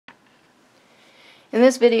In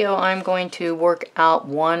this video, I'm going to work out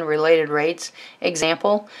one related rates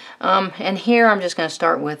example, and here I'm just going to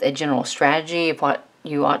start with a general strategy of what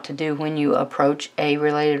you ought to do when you approach a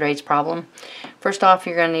related rates problem. First off,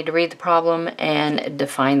 you're going to need to read the problem and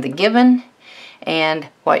define the given and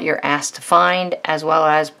what you're asked to find, as well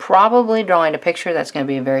as probably drawing a picture. That's going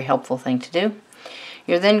to be a very helpful thing to do.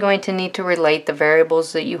 You're then going to need to relate the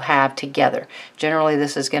variables that you have together. Generally,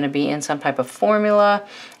 this is going to be in some type of formula.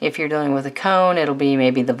 If you're dealing with a cone, it'll be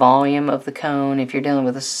maybe the volume of the cone. If you're dealing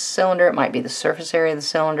with a cylinder, it might be the surface area of the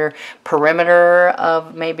cylinder, perimeter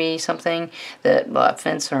of maybe something, a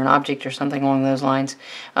fence or an object or something along those lines.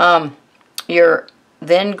 You're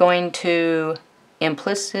then going to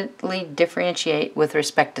implicitly differentiate with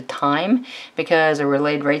respect to time, because of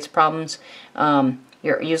related rates problems,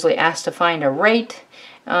 you're usually asked to find a rate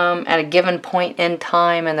at a given point in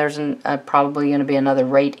time, and there's probably going to be another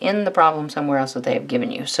rate in the problem somewhere else that they have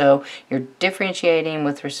given you. So you're differentiating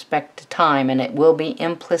with respect to time, and it will be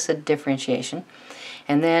implicit differentiation.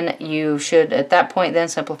 And then you should, at that point, then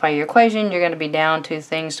simplify your equation. You're going to be down to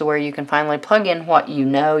things to where you can finally plug in what you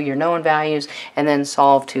know, your known values, and then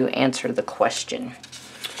solve to answer the question.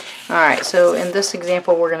 Alright, so in this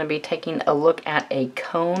example, we're going to be taking a look at a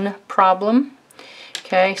cone problem.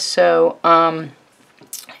 Okay, so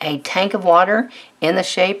a tank of water in the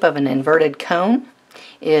shape of an inverted cone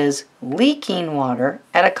is leaking water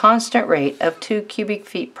at a constant rate of 2 cubic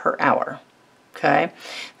feet per hour. Okay,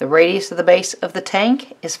 the radius of the base of the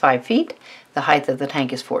tank is 5 feet. The height of the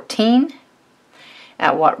tank is 14.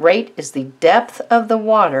 At what rate is the depth of the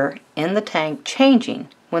water in the tank changing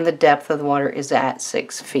when the depth of the water is at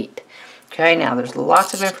 6 feet? Okay, now there's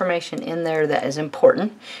lots of information in there that is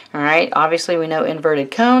important. Alright, obviously we know inverted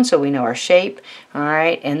cone, so we know our shape.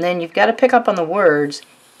 Alright, and then you've got to pick up on the words,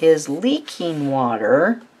 is leaking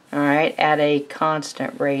water, alright, at a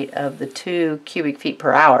constant rate of the 2 cubic feet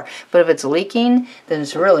per hour. But if it's leaking, then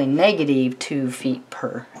it's really negative 2 feet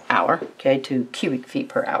per hour. Okay, 2 cubic feet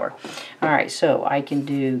per hour. Alright, so I can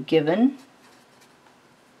do given.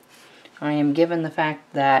 I am given the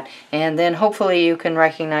fact that, and then hopefully you can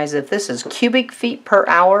recognize if this is cubic feet per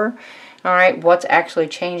hour, alright, what's actually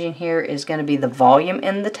changing here is going to be the volume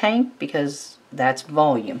in the tank, because that's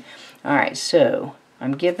volume. Alright, so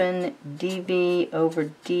I'm given dV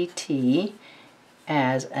over dt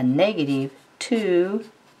as a negative 2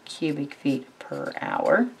 cubic feet per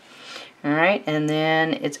hour. Alright, and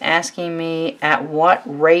then it's asking me at what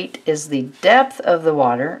rate is the depth of the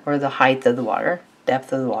water, or the height of the water,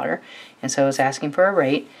 depth of the water, and so it's asking for a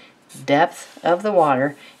rate. Depth of the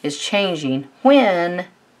water is changing when,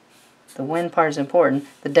 the when part is important,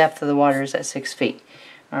 the depth of the water is at 6 feet.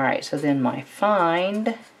 Alright, so then my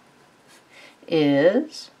find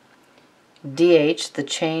is dH, the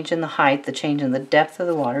change in the height, the change in the depth of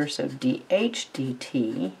the water, so dH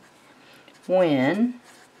dt when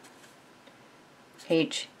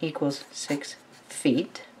h equals 6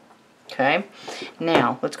 feet. Okay,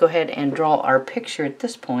 now let's go ahead and draw our picture at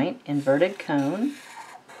this point. Inverted cone.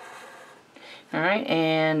 Alright,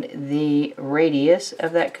 and the radius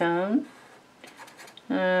of that cone,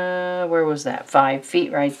 where was that? 5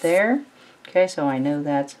 feet right there. Okay, so I know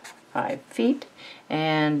that's 5 feet.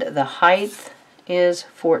 And the height is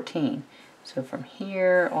 14. So from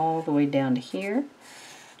here all the way down to here.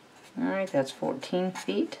 Alright, that's 14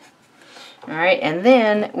 feet. Alright, and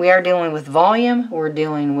then we are dealing with volume. We're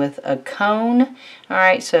dealing with a cone.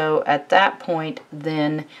 Alright, so at that point,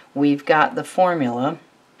 then we've got the formula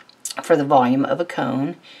for the volume of a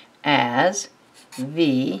cone as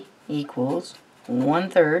V equals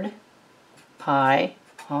 1/3 pi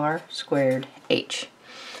r squared h.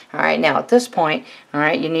 Alright, now at this point,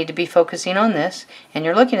 alright, you need to be focusing on this, and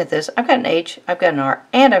you're looking at this. I've got an h, I've got an r,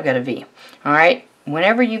 and I've got a v. Alright,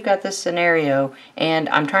 whenever you've got this scenario and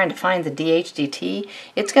I'm trying to find the dH dt,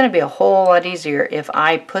 it's going to be a whole lot easier if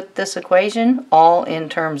I put this equation all in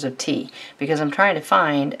terms of t, because I'm trying to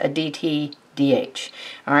find a dt dH.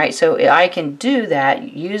 Alright, so I can do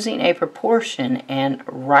that using a proportion and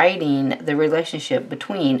writing the relationship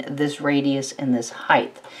between this radius and this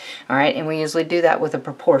height. Alright, and we usually do that with a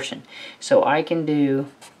proportion. So I can do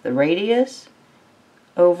the radius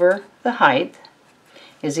over the height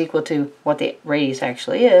is equal to what the radius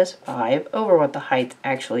actually is, 5, over what the height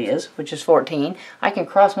actually is, which is 14. I can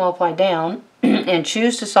cross multiply down and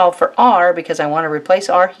choose to solve for r, because I want to replace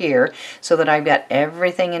r here so that I've got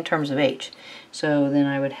everything in terms of h. So then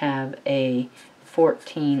I would have a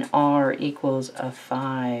 14r equals a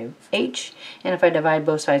 5h, and if I divide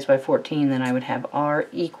both sides by 14, then I would have r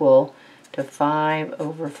equal to 5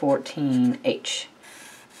 over 14h.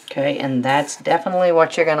 Okay, and that's definitely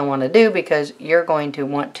what you're going to want to do because you're going to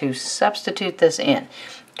want to substitute this in.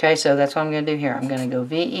 Okay, so that's what I'm going to do here. I'm going to go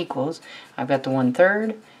V equals, I've got the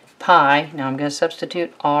 1/3 pi. Now I'm going to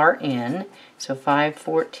substitute R in, so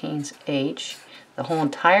 5/14 h, the whole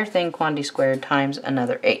entire thing quantity squared times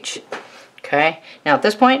another h. Okay, now at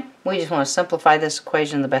this point, we just want to simplify this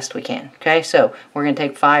equation the best we can. Okay, so we're going to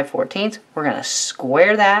take 5/14, we're going to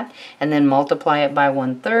square that, and then multiply it by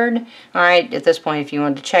 1/3. Alright, at this point, if you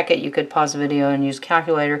wanted to check it, you could pause the video and use a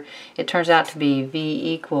calculator. It turns out to be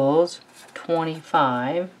V equals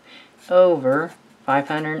 25 over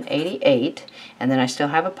 588, and then I still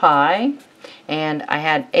have a pi, and I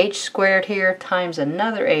had h squared here times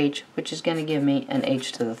another h, which is going to give me an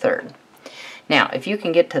h to the third. Now, if you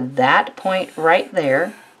can get to that point right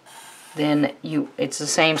there, then it's the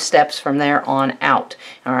same steps from there on out.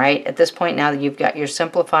 Alright, at this point, now that you've got your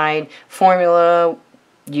simplified formula,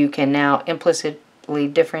 you can now implicitly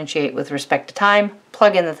differentiate with respect to time,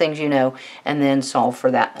 plug in the things you know, and then solve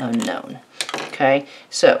for that unknown. Okay,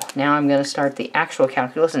 so now I'm going to start the actual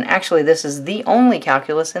calculus, and actually this is the only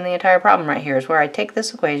calculus in the entire problem right here, is where I take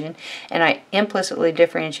this equation and I implicitly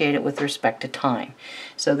differentiate it with respect to time.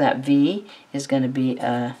 So that V is going to be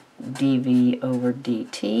a dV over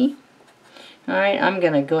dt. Alright, I'm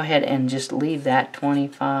going to go ahead and just leave that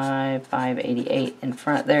 25,588 in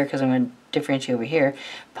front there because I'm going to differentiate over here.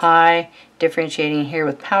 Pi, differentiating here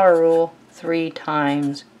with power rule, 3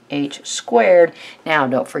 times h squared. Now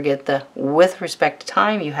don't forget the with respect to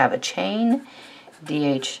time you have a chain,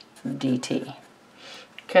 dh dt.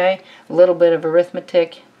 Okay, a little bit of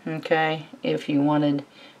arithmetic. Okay, if you wanted,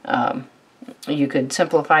 you could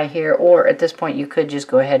simplify here, or at this point you could just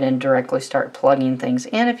go ahead and directly start plugging things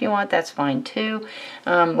in if you want. That's fine too.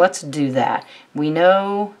 Let's do that. We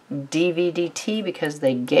know dv dt because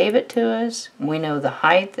they gave it to us. We know the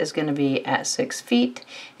height is going to be at 6 feet,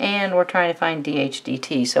 and we're trying to find dh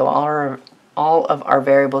dt. So all of our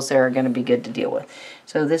variables there are going to be good to deal with.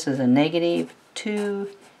 So this is a -2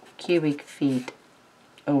 cubic feet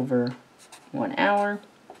over 1 hour.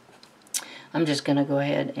 I'm just going to go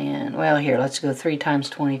ahead and, well, here, let's go 3 times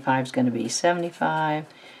 25 is going to be 75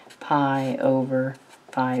 pi over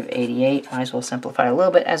 588. Might as well simplify a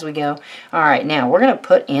little bit as we go. Alright, now we're going to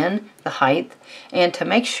put in the height, and to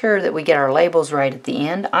make sure that we get our labels right at the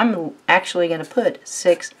end, I'm actually going to put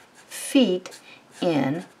 6 feet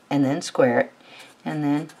in, and then square it, and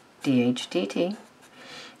then dh dt.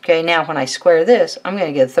 Okay, now when I square this, I'm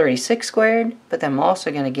going to get 36 squared, but then I'm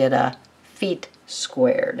also going to get a feet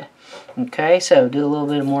squared. Okay, so do a little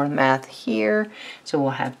bit more math here. So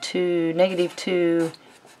we'll have -2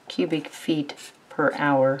 cubic feet per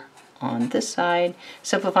hour on this side.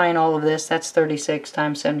 Simplifying all of this, that's 36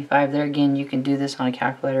 times 75. There again, you can do this on a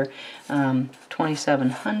calculator.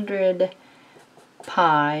 2,700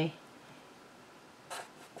 pi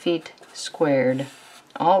feet squared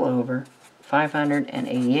all over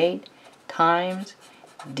 588 times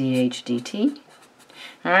dh dt.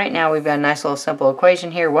 Alright, now we've got a nice little simple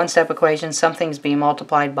equation here, one-step equation. Something's being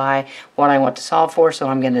multiplied by what I want to solve for, so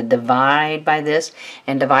I'm going to divide by this,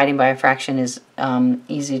 and dividing by a fraction is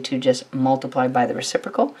easy to just multiply by the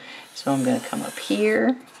reciprocal. So I'm going to come up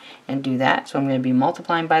here and do that. So I'm going to be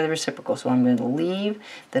multiplying by the reciprocal, so I'm going to leave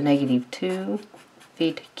the -2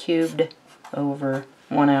 feet cubed over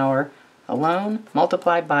 1 hour alone,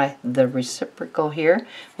 multiplied by the reciprocal here,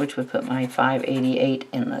 which would put my 588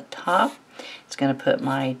 in the top. It's going to put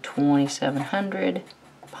my 2,700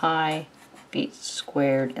 pi feet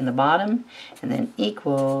squared in the bottom, and then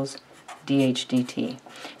equals dh dt.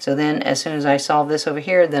 So then as soon as I solve this over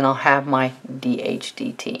here, then I'll have my dh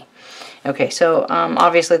dt. Okay, so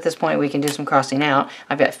obviously at this point we can do some crossing out.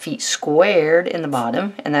 I've got feet squared in the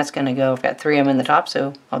bottom, and that's going to go, I've got 3 of them in the top,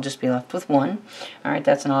 so I'll just be left with 1. Alright,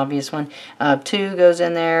 that's an obvious one. 2 goes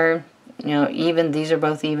in there. You know, even, these are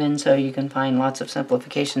both even, so you can find lots of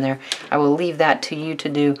simplification there. I will leave that to you to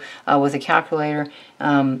do with a calculator.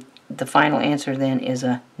 The final answer then is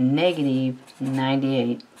a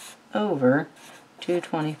 -98 over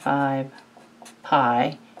 225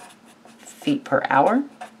 pi feet per hour,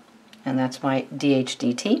 and that's my dh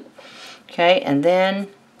dt. Okay, and then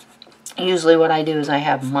usually what I do is I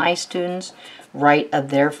have my students write a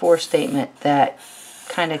therefore statement that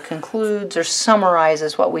kind of concludes or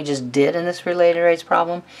summarizes what we just did in this related rates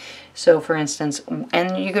problem. So for instance,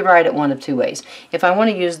 and you could write it one of 2 ways. If I want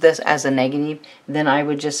to use this as a negative, then I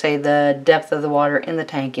would just say the depth of the water in the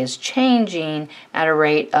tank is changing at a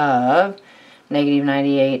rate of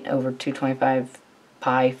 -98 over 225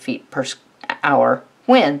 pi feet per hour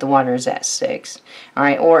when the water is at 6.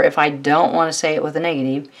 Alright, or if I don't want to say it with a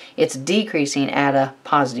negative, it's decreasing at a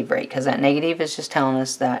positive rate, because that negative is just telling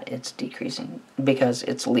us that it's decreasing because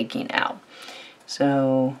it's leaking out.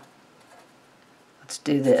 So let's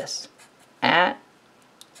do this. At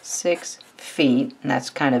 6 feet, and that's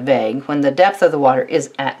kind of vague, when the depth of the water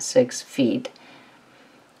is at 6 feet,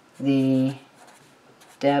 the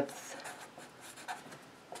depth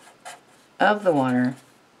of the water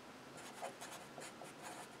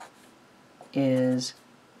is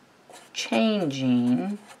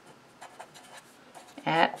changing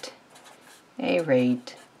at a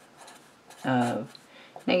rate of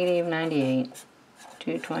negative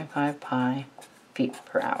 98.225 pi feet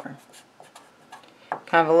per hour.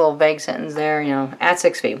 Kind of a little vague sentence there, you know, at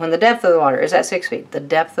 6 feet. When the depth of the water is at 6 feet, the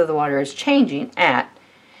depth of the water is changing at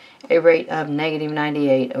a rate of negative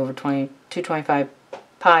 98 over 225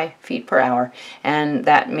 pi feet per hour. And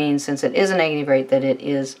that means, since it is a negative rate, that it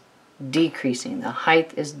is decreasing. The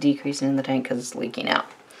height is decreasing in the tank because it's leaking out.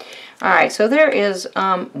 Alright, so there is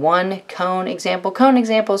one cone example. Cone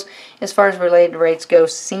examples, as far as related rates go,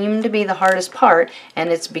 seem to be the hardest part, and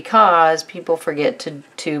it's because people forget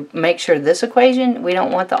to make sure this equation, we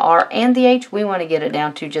don't want the R and the H, we want to get it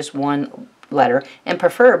down to just one letter, and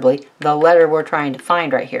preferably the letter we're trying to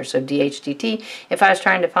find right here. So dH dt, if I was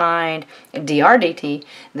trying to find dr dt,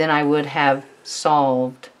 then I would have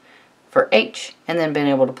solved for H and then been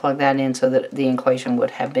able to plug that in so that the equation would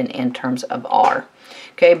have been in terms of R.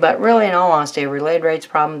 Okay, but really, in all honesty, a related rates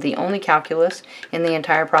problem, the only calculus in the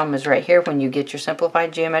entire problem is right here when you get your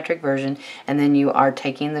simplified geometric version, and then you are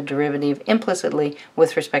taking the derivative implicitly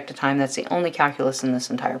with respect to time. That's the only calculus in this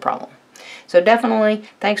entire problem. So definitely,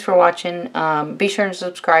 thanks for watching. Be sure to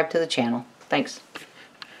subscribe to the channel. Thanks.